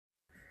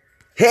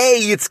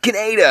Hey, it's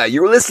Kaneda.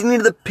 You're listening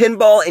to the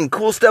Pinball and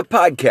Cool Stuff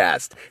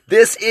podcast.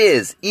 This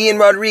is Ian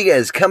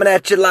Rodriguez coming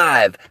at you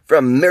live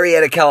from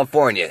Marietta,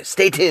 California.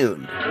 Stay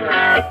tuned.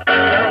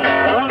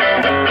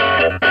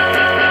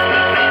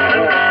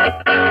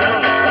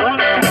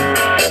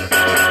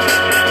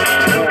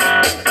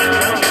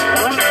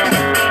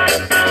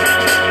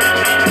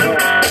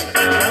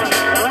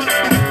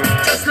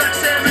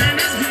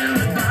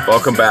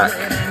 Welcome back.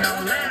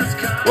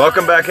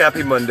 Welcome back.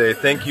 Happy Monday.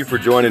 Thank you for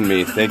joining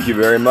me. Thank you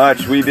very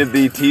much. We did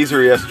the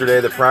teaser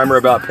yesterday, the primer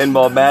about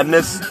Pinball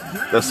Madness,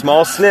 the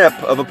small snip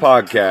of a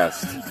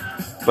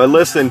podcast. But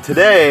listen,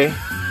 today,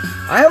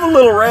 I have a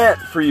little rant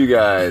for you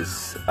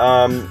guys.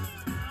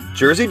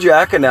 Jersey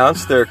Jack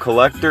announced their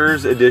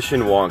collector's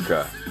edition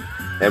Wonka.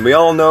 And we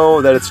all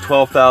know that it's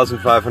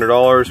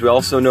 $12,500. We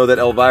also know that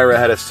Elvira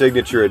had a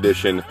signature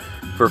edition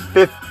for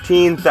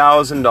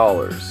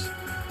 $15,000.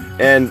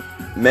 And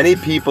many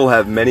people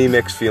have many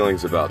mixed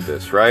feelings about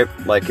this, right?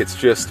 Like it's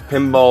just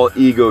pinball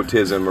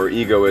egotism or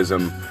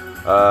egoism.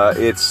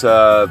 It's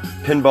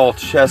pinball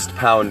chest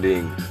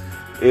pounding.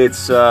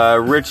 It's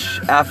rich,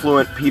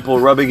 affluent people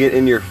rubbing it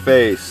in your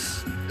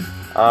face.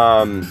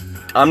 I'm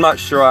not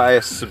sure I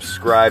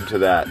subscribe to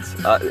that.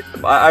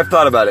 I've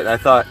thought about it, and I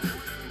thought,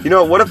 you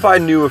know, what if I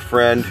knew a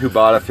friend who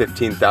bought a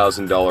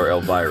 $15,000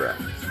 Elvira,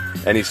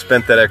 and he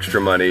spent that extra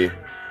money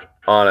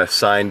on a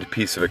signed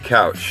piece of a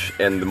couch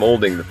and the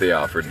molding that they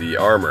offered, the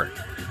armor.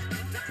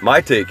 My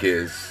take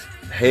is,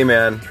 hey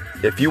man,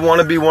 if you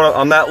want to be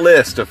on that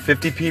list of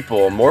 50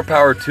 people, more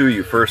power to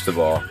you, first of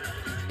all,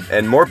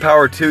 and more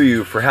power to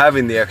you for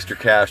having the extra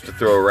cash to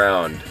throw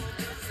around.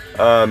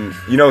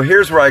 You know,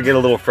 here's where I get a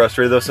little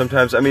frustrated though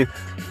sometimes. I mean,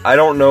 I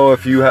don't know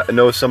if you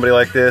know somebody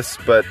like this,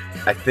 but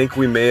I think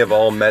we may have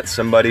all met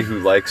somebody who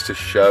likes to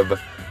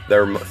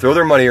throw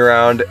their money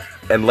around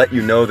and let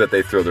you know that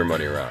they throw their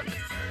money around.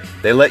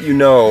 They let you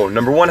know,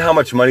 number one, how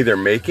much money they're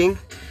making.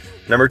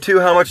 Number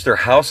two, how much their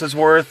house is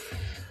worth.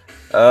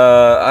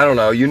 I don't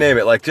know, you name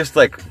it. Like, just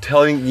like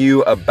telling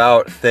you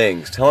about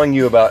things, telling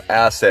you about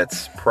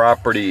assets,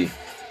 property,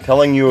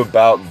 telling you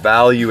about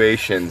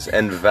valuations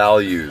and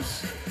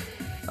values.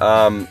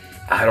 I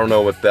don't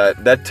know what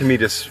that to me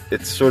just,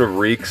 it sort of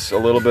reeks a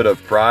little bit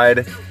of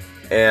pride.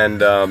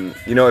 And,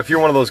 you know, if you're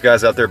one of those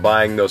guys out there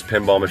buying those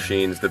pinball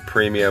machines, the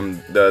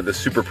premium, the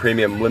super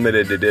premium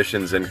limited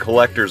editions and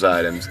collector's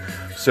items,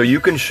 so you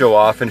can show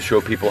off and show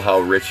people how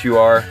rich you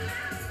are,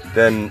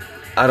 then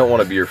I don't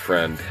want to be your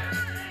friend.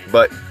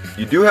 But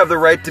you do have the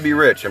right to be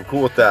rich. I'm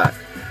cool with that.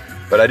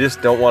 But I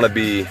just don't want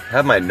to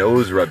have my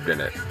nose rubbed in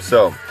it.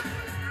 So,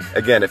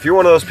 again, if you're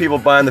one of those people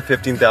buying the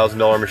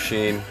 $15,000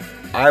 machine,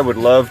 I would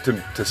love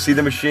to see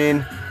the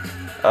machine.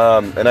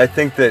 And I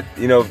think that,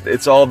 you know,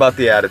 it's all about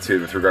the attitude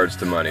with regards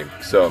to money.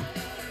 So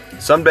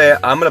someday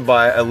I'm going to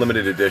buy a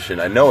limited edition.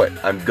 I know it.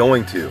 I'm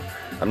going to.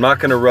 I'm not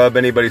going to rub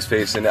anybody's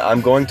face in it. I'm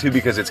going to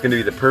because it's going to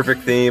be the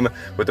perfect theme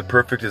with the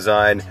perfect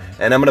design.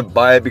 And I'm going to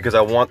buy it because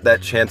I want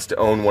that chance to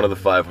own one of the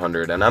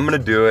 500. And I'm going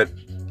to do it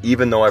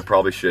even though I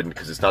probably shouldn't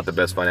because it's not the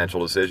best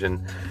financial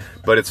decision.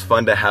 But it's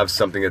fun to have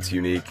something that's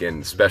unique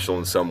and special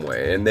in some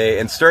way.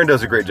 And Stern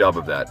does a great job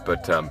of that.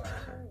 But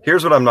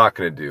here's what I'm not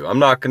going to do. I'm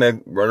not going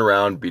to run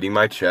around beating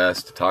my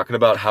chest, talking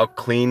about how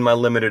clean my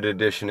limited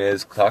edition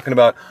is, talking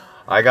about,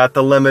 I got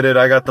the limited,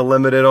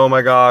 oh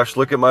my gosh,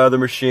 look at my other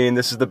machine,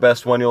 this is the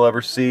best one you'll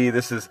ever see,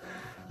 this is,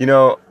 you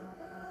know,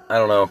 I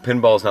don't know,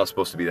 pinball's not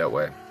supposed to be that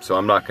way, so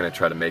I'm not going to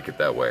try to make it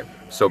that way.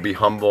 So be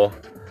humble,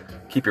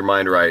 keep your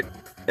mind right,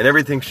 and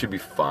everything should be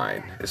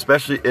fine,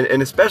 especially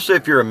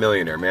if you're a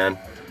millionaire, man.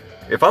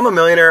 If I'm a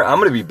millionaire, I'm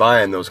going to be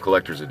buying those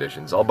collector's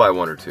editions. I'll buy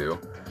one or two.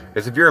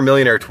 Because if you're a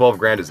millionaire, 12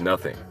 grand is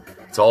nothing.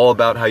 It's all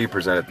about how you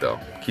present it, though.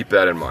 Keep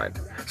that in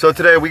mind. So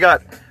today we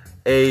got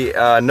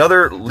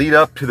another lead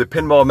up to the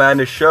Pinball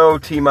Madness show.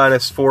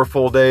 T-minus 4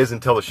 full days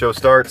until the show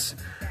starts.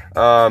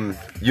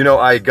 You know,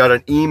 I got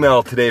an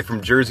email today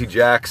from Jersey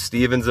Jack,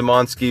 Steven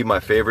Zamonski, my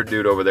favorite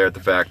dude over there at the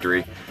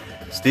factory.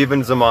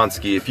 Steven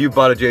Zamonski, if you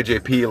bought a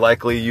JJP,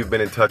 likely you've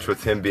been in touch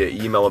with him via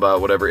email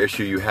about whatever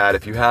issue you had,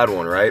 if you had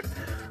one, right?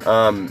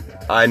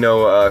 I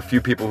know a few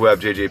people who have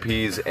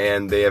JJPs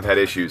and they have had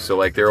issues, so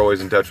like they're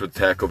always in touch with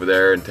tech over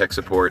there and tech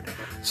support.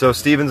 So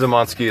Steven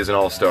Zamonski is an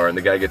all-star, and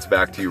the guy gets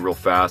back to you real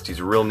fast. He's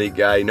a real neat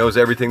guy. He knows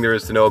everything there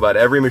is to know about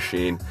every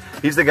machine.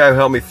 He's the guy who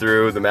helped me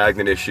through the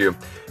magnet issue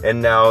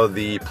and now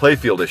the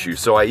playfield issue.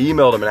 So I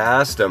emailed him and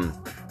asked him,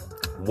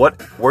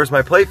 where's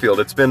my playfield?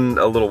 It's been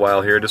a little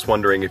while here, just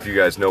wondering if you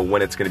guys know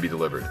when it's going to be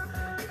delivered.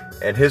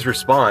 And his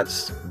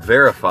response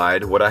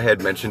verified what I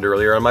had mentioned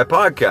earlier on my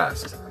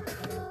podcast.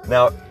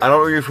 Now, I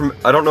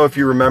don't know if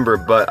you remember,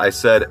 but I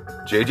said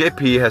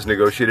JJP has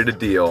negotiated a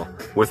deal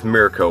with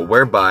Mirco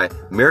whereby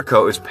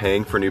Mirco is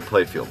paying for new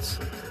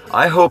playfields.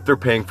 I hope they're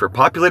paying for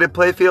populated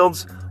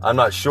playfields. I'm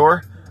not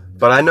sure,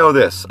 but I know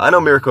this. I know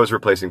Mirco is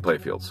replacing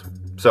playfields.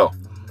 So,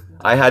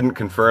 I hadn't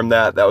confirmed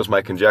that. That was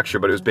my conjecture,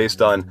 but it was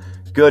based on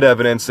good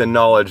evidence and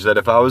knowledge that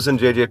if I was in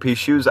JJP's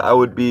shoes, I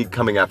would be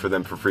coming after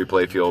them for free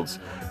playfields.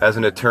 As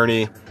an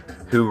attorney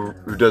who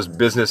does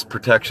business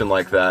protection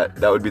like that,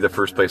 that would be the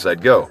first place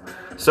I'd go.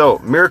 So,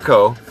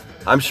 Mirco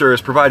I'm sure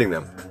is providing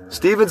them.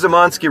 Steven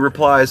Zamonski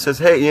replies, says,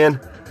 hey Ian,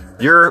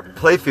 your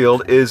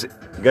playfield is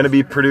going to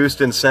be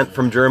produced and sent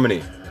from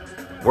Germany.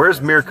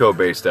 Where's Mirko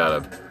based out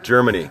of?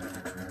 Germany.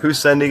 Who's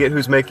sending it?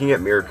 Who's making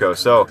it? Mirko.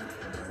 So,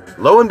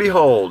 lo and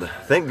behold,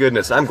 thank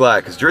goodness, I'm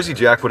glad, because Jersey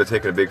Jack would have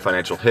taken a big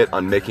financial hit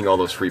on making all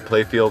those free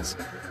playfields,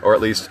 or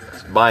at least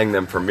buying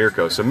them from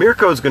Mirko. So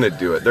Mirko's going to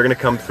do it. They're going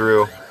to come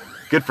through.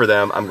 Good for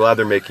them. I'm glad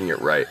they're making it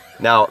right.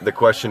 Now, the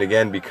question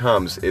again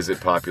becomes, is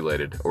it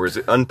populated or is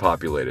it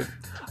unpopulated?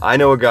 I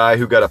know a guy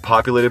who got a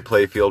populated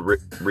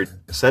playfield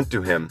sent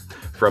to him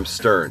from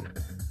Stern.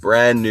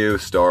 Brand new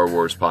Star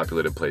Wars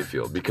populated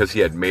playfield, because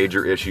he had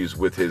major issues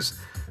with his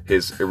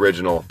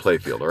original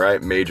playfield, all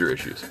right? Major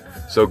issues.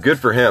 So good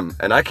for him.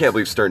 And I can't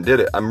believe Stern did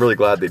it. I'm really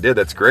glad they did.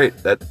 That's great.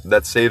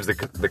 That saves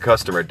the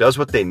customer. It does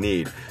what they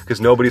need,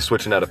 because nobody's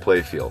switching out a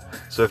playfield.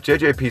 So if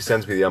JJP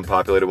sends me the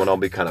unpopulated one, I'll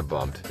be kind of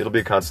bummed. It'll be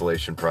a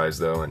consolation prize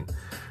though, and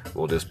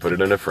we'll just put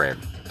it in a frame.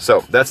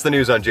 So that's the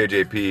news on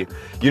JJP.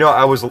 You know,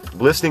 I was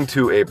listening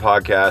to a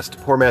podcast,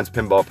 Poor Man's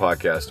Pinball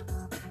Podcast,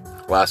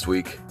 last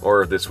week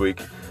or this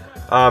week.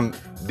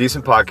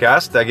 Decent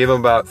podcast. I gave them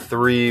about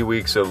 3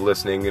 weeks of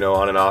listening, you know,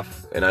 on and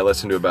off, and I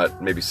listened to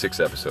about maybe 6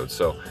 episodes.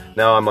 So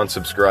now I'm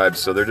unsubscribed.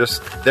 So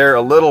they're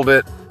a little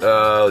bit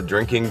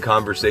drinking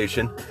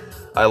conversation.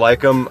 I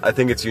like them. I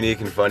think it's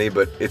unique and funny,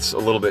 but it's a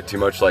little bit too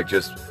much like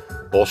just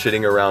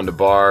bullshitting around a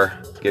bar,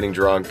 getting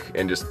drunk,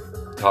 and just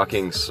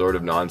talking sort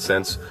of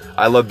nonsense.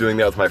 I love doing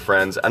that with my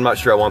friends. I'm not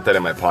sure I want that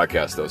in my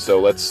podcast though. So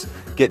let's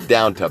get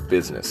down to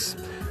business.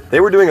 They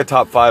were doing a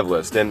top 5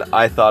 list, and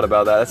I thought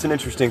about that. That's an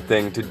interesting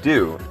thing to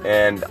do,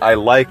 and I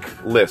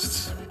like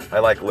lists. I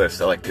like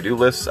to-do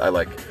lists. I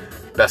like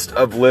best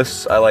of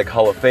lists. I like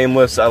Hall of Fame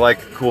lists. I like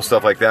cool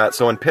stuff like that.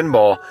 So, and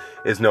pinball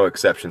is no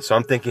exception. So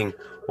I'm thinking,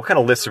 what kind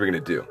of lists are we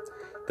going to do?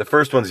 The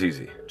first one's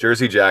easy.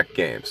 Jersey Jack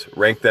games.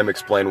 Rank them,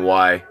 explain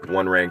why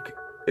one rank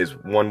is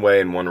one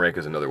way and one rank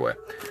is another way.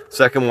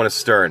 Second one is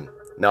Stern.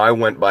 Now, I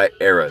went by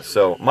eras.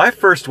 So my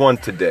first one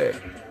today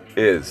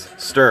is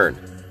Stern.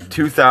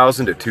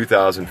 2000 to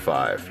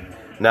 2005.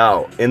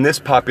 Now, in this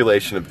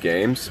population of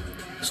games,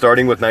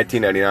 starting with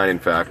 1999, in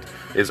fact,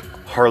 is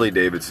Harley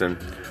Davidson,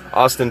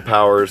 Austin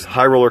Powers,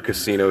 High Roller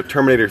Casino,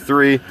 Terminator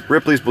 3,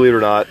 Ripley's Believe It or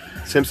Not,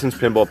 Simpsons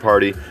Pinball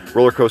Party,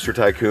 Roller Coaster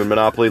Tycoon,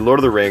 Monopoly, Lord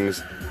of the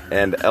Rings,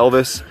 and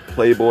Elvis,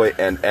 Playboy,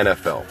 and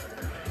NFL.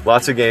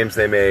 Lots of games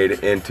they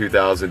made in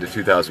 2000 to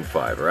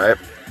 2005, right?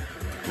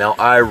 Now,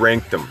 I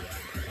ranked them.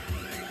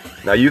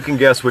 Now, you can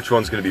guess which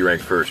one's going to be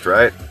ranked first,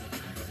 right?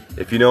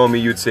 If you know me,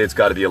 you'd say it's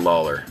got to be a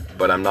Lawler,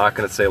 but I'm not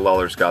going to say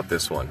Lawler's got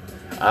this one.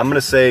 I'm going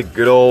to say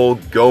good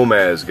old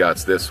Gomez got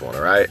this one,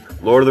 all right?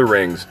 Lord of the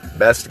Rings,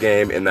 best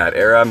game in that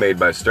era, made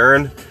by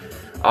Stern.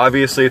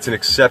 Obviously, it's an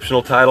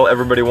exceptional title.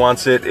 Everybody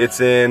wants it. It's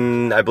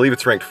in, I believe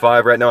it's ranked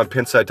 5 right now on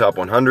Pinside Top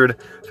 100.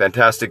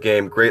 Fantastic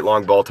game, great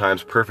long ball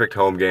times, perfect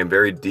home game,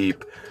 very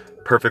deep,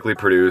 perfectly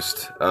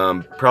produced.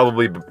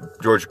 Probably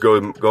George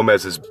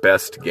Gomez's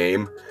best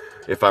game,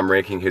 if I'm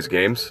ranking his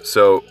games.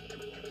 So,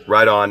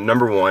 right on,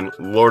 number 1,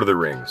 Lord of the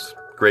Rings.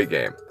 Great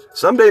game.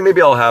 Someday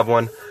maybe I'll have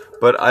one,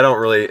 but I don't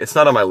really, it's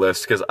not on my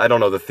list because I don't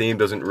know, the theme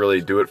doesn't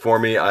really do it for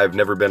me. I've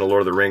never been a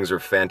Lord of the Rings or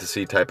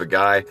fantasy type of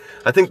guy.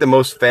 I think the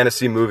most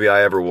fantasy movie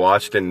I ever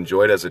watched and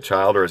enjoyed as a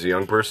child or as a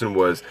young person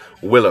was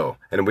Willow.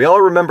 And we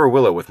all remember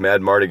Willow with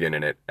Madmartigan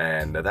in it,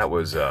 and that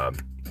was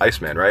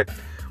Iceman, right?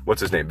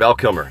 What's his name? Val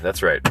Kilmer,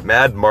 that's right.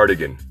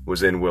 Madmartigan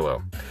was in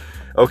Willow.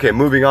 Okay,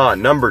 moving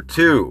on. Number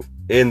 2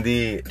 in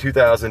the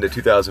 2000 to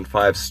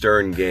 2005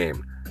 Stern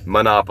game.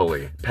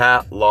 Monopoly.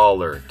 Pat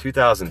Lawler.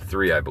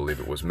 2003, I believe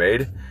it was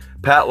made.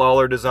 Pat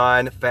Lawler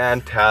design.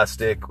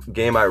 Fantastic.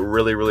 Game I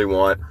really, really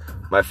want.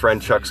 My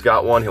friend Chuck's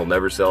got one. He'll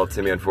never sell it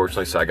to me,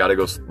 unfortunately, so I gotta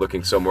go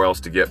looking somewhere else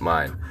to get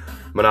mine.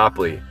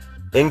 Monopoly.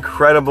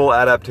 Incredible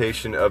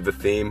adaptation of the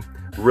theme.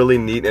 Really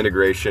neat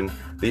integration.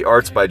 The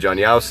art's by John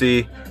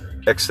Yowsey.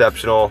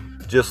 Exceptional.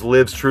 Just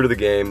lives true to the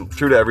game.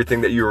 True to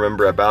everything that you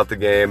remember about the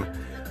game.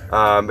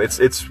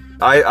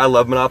 I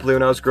loved Monopoly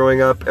when I was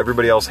growing up.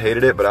 Everybody else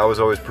hated it, but I was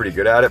always pretty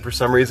good at it for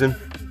some reason.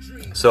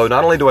 So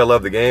not only do I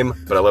love the game,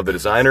 but I love the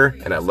designer,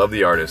 and I love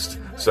the artist.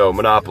 So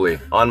Monopoly,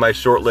 on my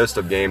short list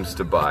of games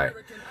to buy.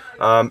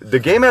 The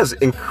game has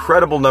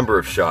incredible number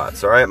of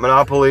shots, all right?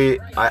 Monopoly,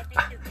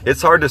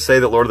 it's hard to say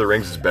that Lord of the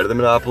Rings is better than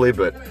Monopoly,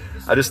 but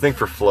I just think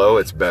for flow,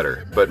 it's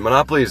better. But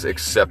Monopoly is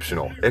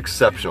exceptional,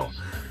 exceptional.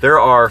 There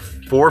are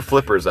 4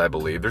 flippers, I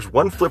believe. There's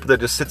one flipper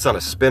that just sits on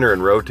a spinner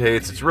and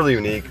rotates. It's really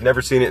unique.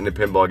 Never seen it in a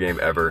pinball game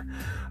ever.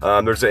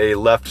 There's a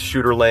left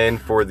shooter lane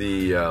for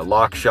the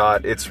lock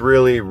shot. It's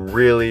really,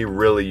 really,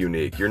 really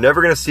unique. You're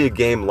never going to see a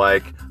game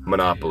like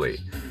Monopoly.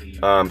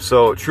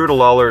 So true to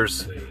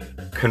Lawler's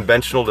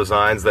conventional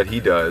designs that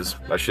he does,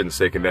 I shouldn't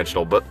say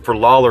conventional, but for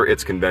Lawler,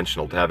 it's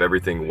conventional to have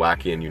everything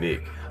wacky and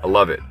unique. I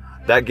love it.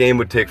 That game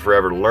would take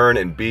forever to learn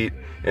and beat,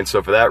 and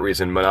so for that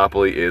reason,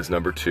 Monopoly is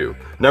number 2.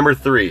 Number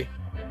 3.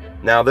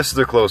 Now, this is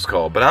a close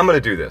call, but I'm going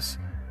to do this.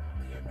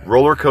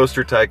 Roller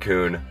Coaster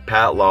Tycoon,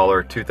 Pat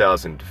Lawler,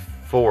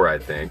 2004, I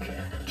think.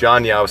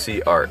 John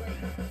Yowsey art.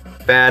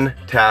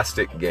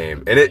 Fantastic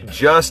game, and it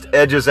just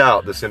edges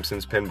out The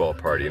Simpsons Pinball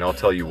Party, and I'll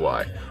tell you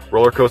why.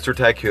 Roller Coaster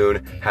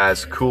Tycoon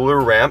has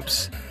cooler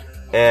ramps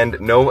and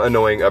no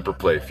annoying upper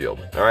playfield.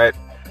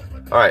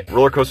 Alright,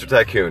 Roller Coaster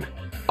Tycoon.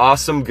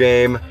 Awesome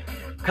game.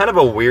 Kind of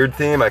a weird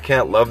theme. I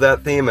can't love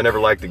that theme. I never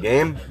liked the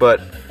game,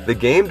 but the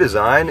game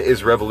design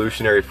is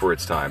revolutionary for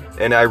its time,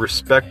 and I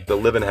respect the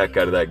living heck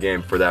out of that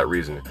game for that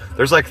reason.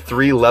 There's like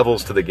 3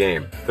 levels to the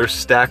game. There's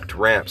stacked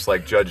ramps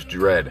like Judge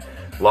Dredd.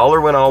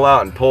 Lawler went all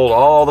out and pulled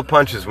all the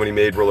punches when he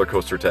made Roller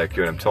Coaster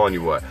Tycoon. I'm telling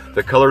you what,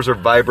 the colors are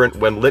vibrant.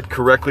 When lit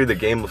correctly, the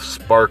game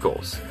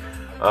sparkles.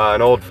 I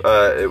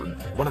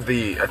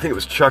think it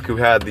was Chuck who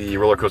had the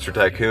Roller Coaster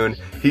Tycoon.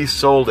 He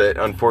sold it,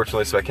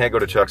 unfortunately, so I can't go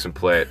to Chuck's and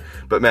play it.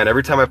 But man,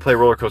 every time I play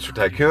Roller Coaster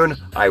Tycoon,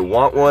 I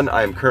want one.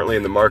 I am currently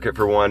in the market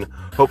for one.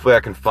 Hopefully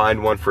I can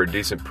find one for a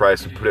decent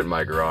price and put it in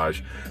my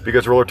garage.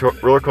 Because Roller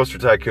Coaster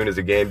Tycoon is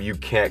a game you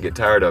can't get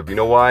tired of. You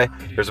know why?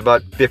 There's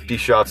about 50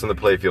 shots on the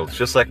playfield. It's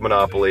just like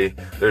Monopoly.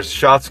 There's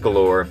shots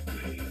galore,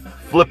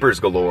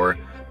 flippers galore,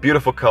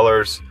 beautiful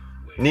colors.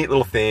 Neat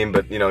little theme,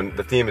 but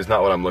the theme is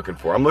not what I'm looking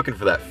for. I'm looking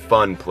for that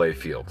fun play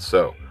field.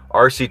 So,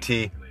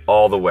 RCT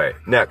all the way.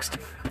 Next,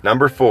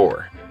 number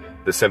 4,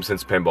 The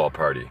Simpsons Pinball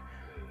Party.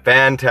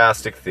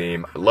 Fantastic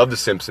theme. I love The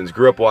Simpsons.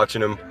 Grew up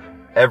watching them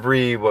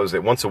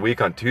once a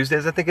week on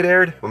Tuesdays, I think it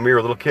aired, when we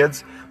were little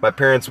kids. My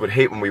parents would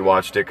hate when we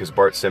watched it because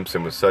Bart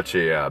Simpson was such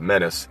a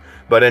menace.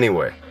 But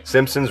anyway,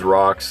 Simpsons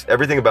rocks.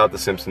 Everything about The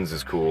Simpsons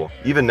is cool.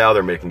 Even now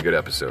they're making good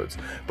episodes.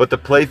 But the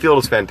playfield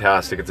is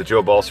fantastic. It's a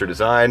Joe Balser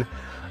design.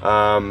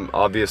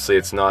 Obviously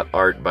it's not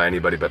art by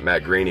anybody but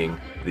Matt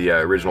Groening, the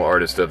original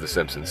artist of The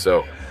Simpsons.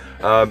 So,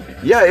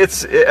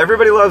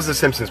 everybody loves The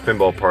Simpsons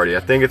Pinball Party.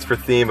 I think it's for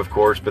theme, of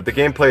course, but the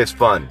gameplay is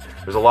fun.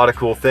 There's a lot of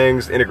cool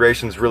things.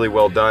 Integration's really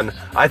well done.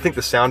 I think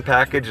the sound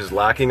package is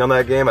lacking on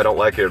that game. I don't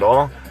like it at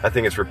all. I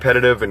think it's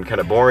repetitive and kind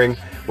of boring.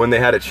 When they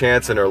had a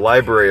chance in their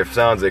library of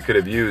sounds they could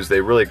have used, they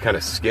really kind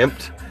of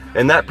skimped.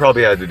 And that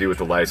probably had to do with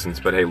the license,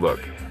 but hey, look.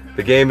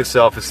 The game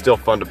itself is still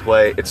fun to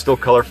play. It's still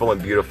colorful and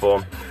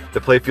beautiful.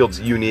 The playfield's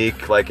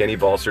unique, like any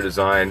Balser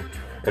design.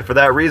 And for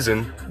that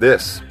reason,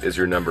 this is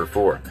your number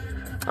 4.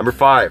 Number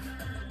 5,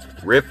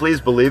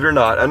 Ripley's Believe It or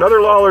Not. Another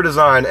Lawler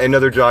design,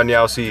 another John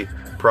Yawsey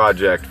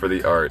project for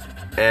the art.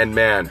 And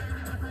man,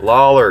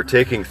 Lawler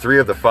taking 3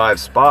 of the 5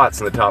 spots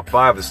in the top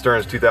 5 of the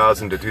Stearns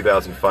 2000 to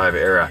 2005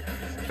 era.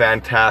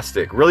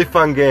 Fantastic. Really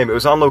fun game. It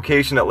was on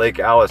location at Lake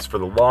Alice for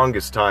the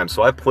longest time,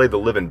 so I played the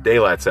living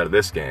daylights out of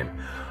this game.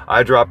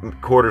 I dropped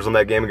quarters on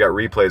that game and got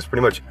replays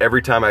pretty much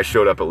every time I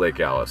showed up at Lake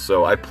Alice.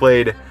 So I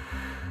played,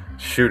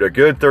 a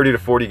good 30 to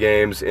 40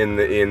 games in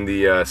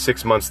the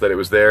 6 months that it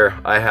was there.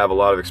 I have a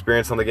lot of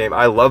experience on the game.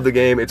 I love the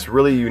game. It's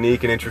really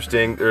unique and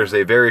interesting. There's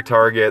a very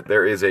target.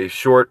 There is a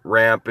short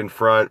ramp in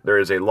front. There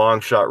is a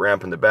long shot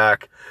ramp in the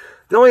back.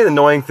 The only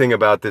annoying thing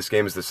about this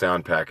game is the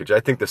sound package.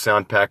 I think the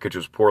sound package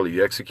was poorly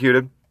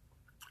executed.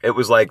 It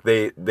was like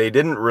they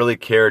didn't really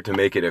care to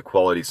make it a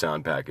quality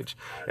sound package.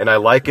 And I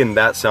liken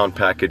that sound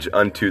package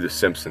unto The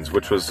Simpsons,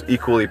 which was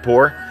equally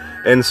poor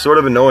and sort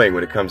of annoying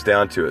when it comes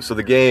down to it. So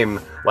the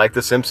game, like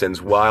The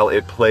Simpsons, while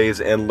it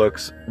plays and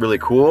looks really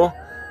cool,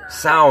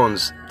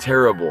 sounds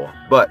terrible.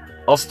 But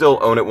I'll still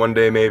own it one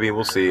day maybe.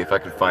 We'll see if I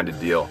can find a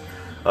deal.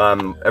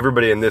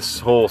 Everybody in this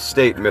whole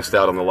state missed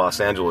out on the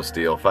Los Angeles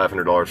deal,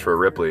 $500 for a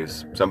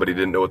Ripley's. Somebody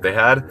didn't know what they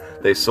had.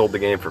 They sold the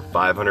game for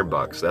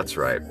 $500. That's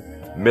right.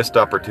 Missed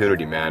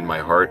opportunity, man. My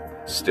heart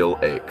still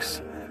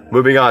aches.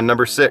 Moving on,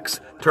 number 6,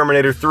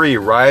 Terminator 3,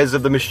 Rise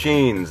of the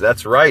Machines.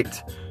 That's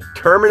right.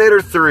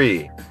 Terminator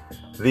 3,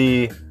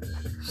 the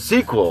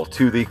sequel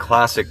to the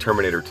classic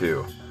Terminator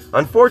 2.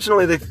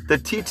 Unfortunately, the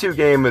T2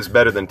 game is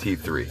better than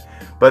T3,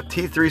 but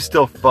T3 is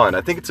still fun.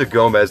 I think it's a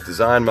Gomez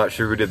design. I'm not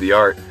sure who did the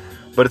art,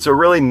 but it's a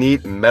really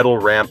neat metal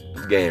ramp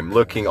game,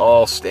 looking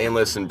all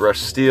stainless and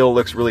brushed steel.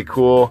 Looks really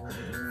cool.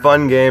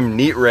 Fun game,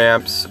 neat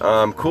ramps,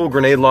 cool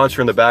grenade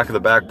launcher in the back of the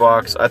back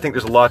box. I think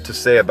there's a lot to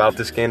say about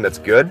this game that's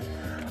good.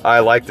 I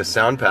like the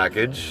sound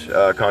package,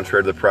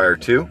 contrary to the prior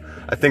two.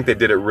 I think they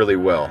did it really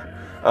well.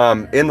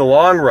 In the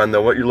long run,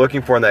 though, what you're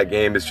looking for in that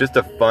game is just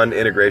a fun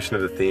integration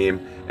of the theme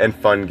and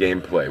fun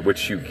gameplay,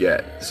 which you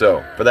get.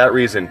 So, for that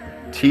reason,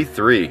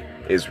 T3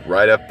 is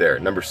right up there,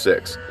 number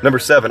 6. Number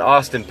 7,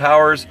 Austin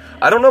Powers.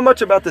 I don't know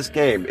much about this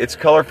game. It's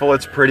colorful,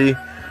 it's pretty.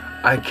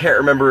 I can't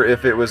remember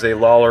if it was a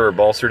Lawler or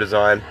Balser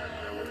design.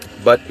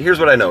 But here's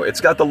what I know. It's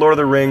got the Lord of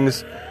the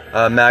Rings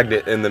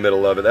magnet in the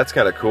middle of it. That's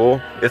kind of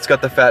cool. It's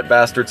got the Fat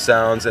Bastard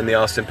sounds and the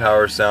Austin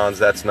Powers sounds.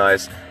 That's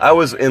nice. I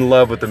was in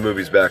love with the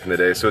movies back in the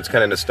day, so it's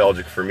kind of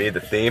nostalgic for me,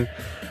 the theme.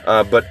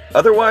 But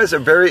otherwise, a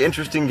very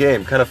interesting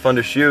game. Kind of fun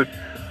to shoot.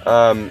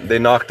 They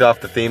knocked off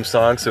the theme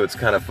song, so it's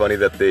kind of funny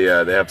that they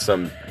have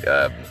some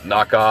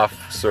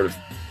knockoff sort of,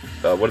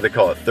 what do they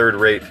call it,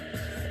 third-rate,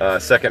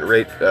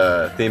 second-rate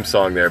theme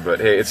song there. But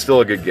hey, it's still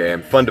a good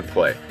game. Fun to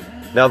play.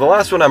 Now, the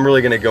last one I'm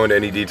really going to go into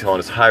any detail on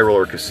is High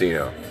Roller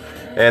Casino.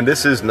 And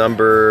this is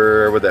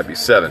number, would that be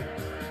 7?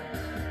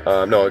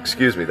 No,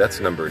 excuse me,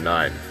 that's number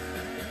 9.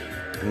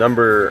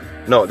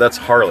 No, that's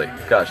Harley.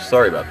 Gosh,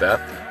 sorry about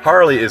that.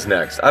 Harley is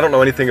next. I don't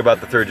know anything about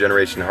the 3rd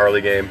generation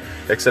Harley game,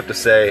 except to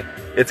say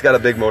it's got a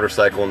big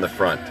motorcycle in the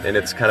front, and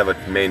it's kind of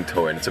a main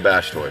toy, and it's a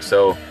bash toy.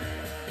 So,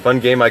 fun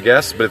game, I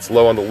guess, but it's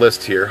low on the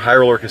list here. High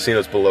Roller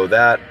Casino's below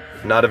that.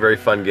 Not a very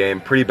fun game.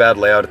 Pretty bad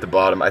layout at the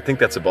bottom. I think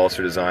that's a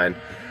Balser design.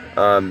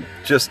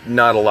 Just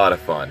not a lot of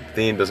fun.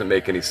 Theme doesn't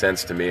make any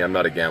sense to me. I'm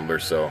not a gambler,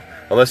 so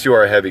unless you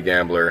are a heavy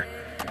gambler,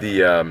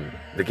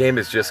 the game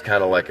is just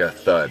kind of like a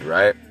thud,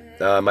 right?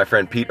 My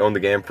friend Pete owned the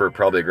game for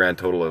probably a grand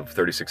total of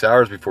 36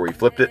 hours before he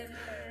flipped it,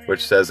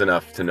 which says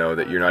enough to know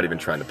that you're not even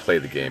trying to play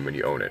the game when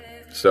you own it.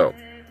 So,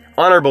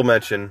 honorable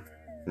mention,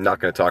 I'm not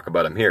going to talk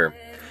about him here,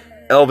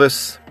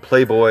 Elvis,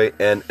 Playboy,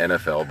 and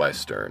NFL by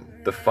Stern.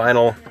 The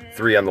final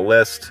 3 on the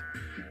list,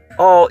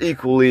 all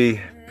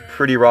equally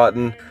pretty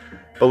rotten.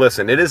 But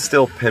listen, it is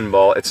still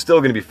pinball. It's still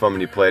going to be fun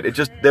when you play it. It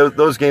just,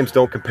 those games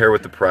don't compare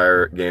with the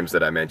prior games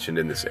that I mentioned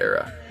in this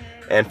era.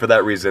 And for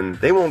that reason,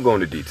 they won't go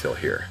into detail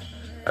here.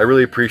 I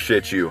really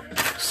appreciate you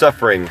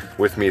suffering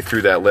with me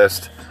through that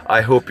list.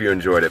 I hope you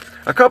enjoyed it.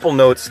 A couple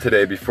notes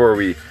today before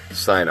we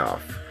sign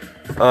off.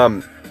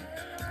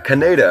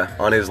 Kaneda,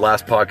 on his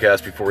last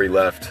podcast before he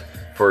left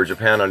for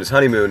Japan on his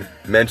honeymoon,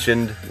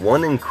 mentioned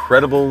one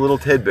incredible little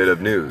tidbit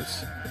of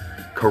news.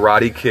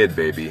 Karate Kid,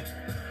 baby.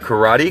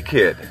 Karate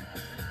Kid.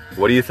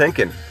 What are you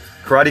thinking?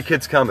 Karate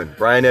Kid's coming.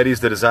 Brian Eddy's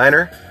the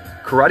designer.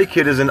 Karate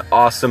Kid is an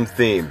awesome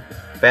theme.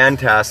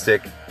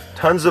 Fantastic.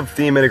 Tons of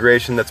theme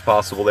integration that's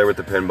possible there with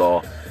the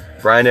pinball.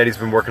 Brian Eddy's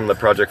been working on the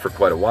project for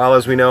quite a while,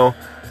 as we know,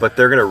 but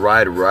they're going to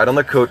ride right on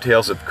the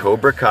coattails of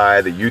Cobra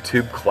Kai, the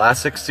YouTube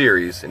classic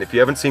series. And if you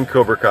haven't seen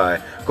Cobra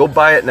Kai, go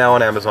buy it now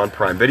on Amazon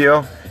Prime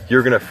Video.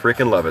 You're going to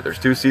freaking love it. There's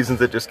 2 seasons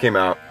that just came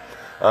out.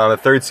 The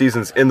 3rd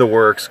season's in the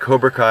works.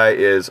 Cobra Kai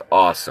is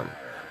awesome.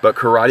 But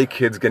Karate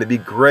Kid's going to be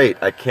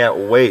great. I can't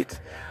wait.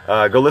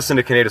 Go listen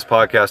to Kaneda's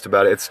podcast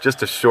about it. It's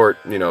just a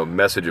short,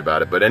 message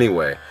about it. But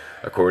anyway,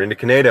 according to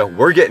Kaneda,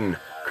 we're getting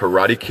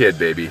Karate Kid,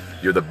 baby.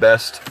 You're the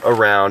best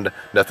around.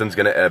 Nothing's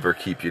gonna ever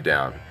keep you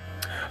down.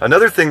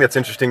 Another thing that's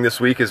interesting this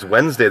week is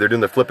Wednesday. They're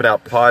doing the Flippin'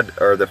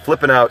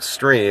 Out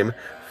stream,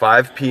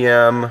 5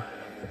 p.m.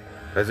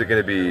 Is it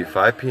gonna be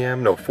 5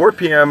 p.m.? No, 4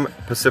 p.m.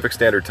 Pacific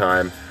Standard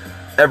Time.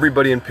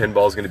 Everybody in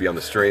pinball is gonna be on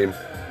the stream.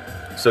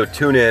 So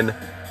tune in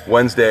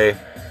Wednesday,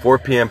 4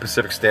 p.m.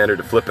 Pacific Standard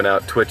to Flippin'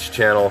 Out Twitch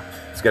channel.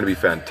 It's gonna be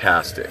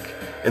fantastic.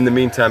 In the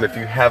meantime, if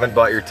you haven't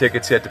bought your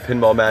tickets yet to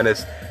Pinball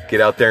Madness, get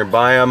out there and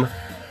buy them.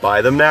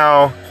 Buy them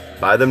now.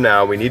 Buy them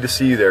now. We need to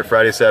see you there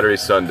Friday, Saturday,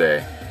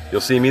 Sunday. You'll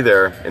see me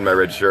there in my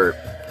red shirt.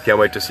 Can't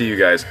wait to see you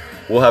guys.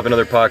 We'll have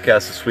another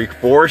podcast this week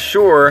for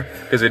sure,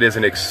 because it is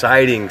an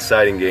exciting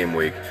game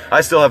week.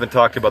 I still haven't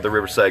talked about the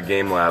Riverside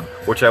Game Lab,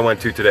 which I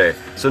went to today.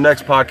 So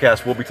next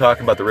podcast, we'll be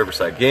talking about the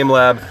Riverside Game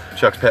Lab,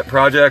 Chuck's pet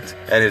project,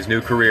 and his new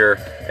career,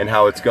 and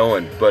how it's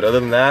going. But other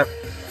than that,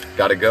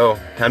 gotta go.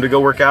 Time to go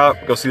work out,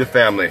 go see the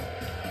family.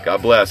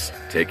 God bless.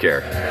 Take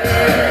care.